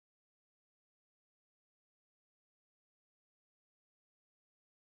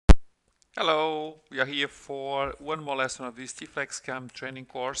Hello, we are here for one more lesson of this TFlexCam training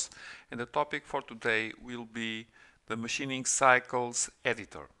course, and the topic for today will be the machining cycles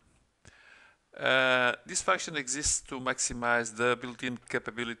editor. This function exists to maximize the built-in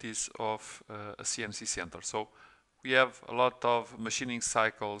capabilities of a CNC center. So we have a lot of machining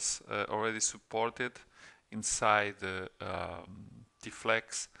cycles already supported inside the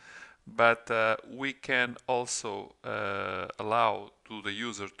TFlex, but we can also allow to the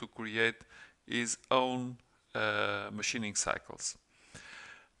user to create his own machining cycles.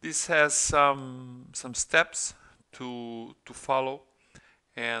 This has some steps to follow,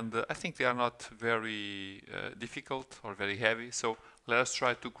 and I think they are not very difficult or very heavy, so let us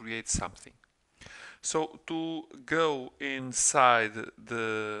try to create something. So to go inside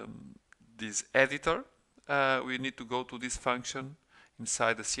this editor, we need to go to this function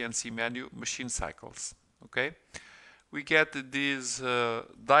inside the CNC menu, machine cycles. Okay, we get this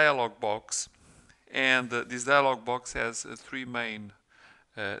dialog box, and this dialog box has three main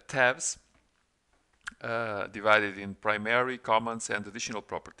tabs divided in primary, comments, and additional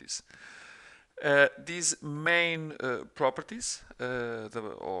properties. These main properties,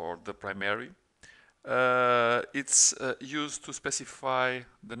 the primary, it's used to specify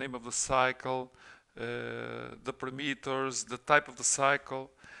the name of the cycle, the parameters, the type of the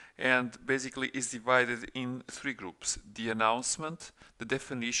cycle, and basically is divided in three groups: the announcement, the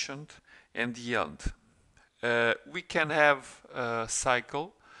definition, and the end. We can have a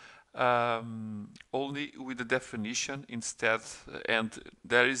cycle only with the definition instead, and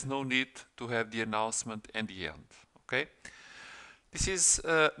there is no need to have the announcement and the end. Okay, this is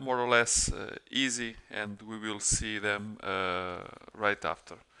more or less easy, and we will see them right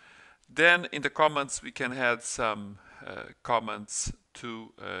after. Then in the comments we can add some comments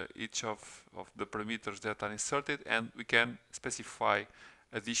to each of the parameters that are inserted, and we can specify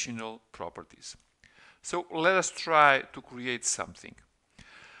additional properties. So let us try to create something.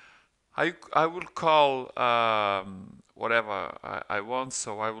 I will call whatever I want,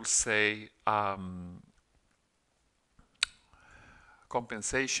 so I will say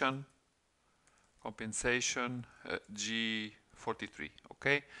compensation G43,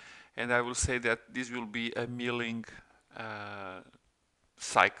 okay? And I will say that this will be a milling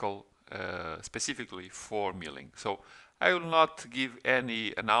cycle specifically for milling. So I will not give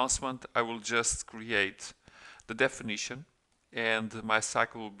any announcement, I will just create the definition, and my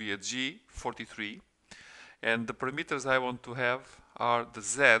cycle will be a G43, and the parameters I want to have are the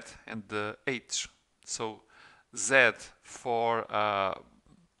Z and the H. So Z for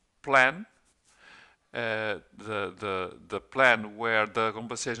plan, the plan where the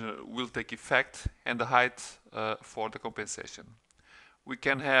compensation will take effect, and the height for the compensation. We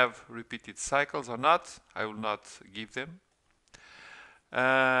can have repeated cycles or not. I will not give them.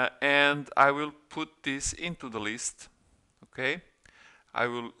 And I will put this into the list. Okay, I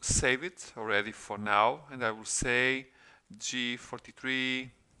will save it already for now, and I will say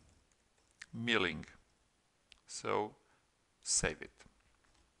G43 milling. So save it.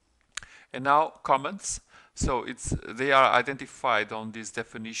 And now comments. So they are identified on this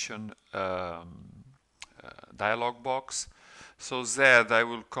definition dialog box. So Z, I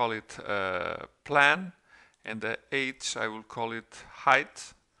will call it plan, and the H, I will call it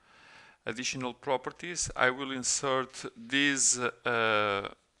height. Additional properties, I will insert these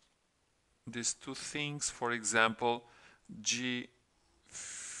two things. For example,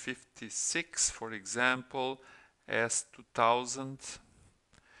 G56, for example, S2000,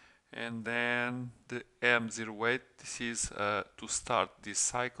 and then the M08. This is to start this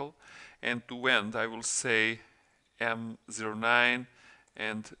cycle, and to end I will say M09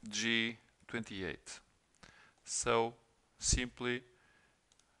 and G28. So simply,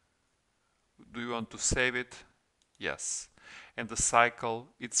 do you want to save it? Yes. And the cycle,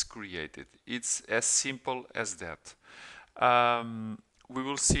 it's created. It's as simple as that. We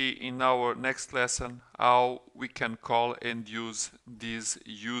will see in our next lesson how we can call and use this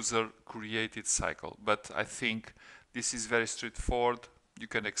user created cycle. But I think this is very straightforward. You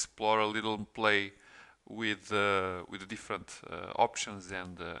can explore a little and play with the different options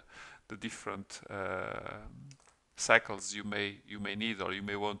and the different cycles you may need or you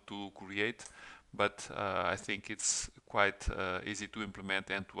may want to create, but I think it's quite easy to implement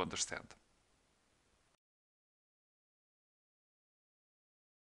and to understand.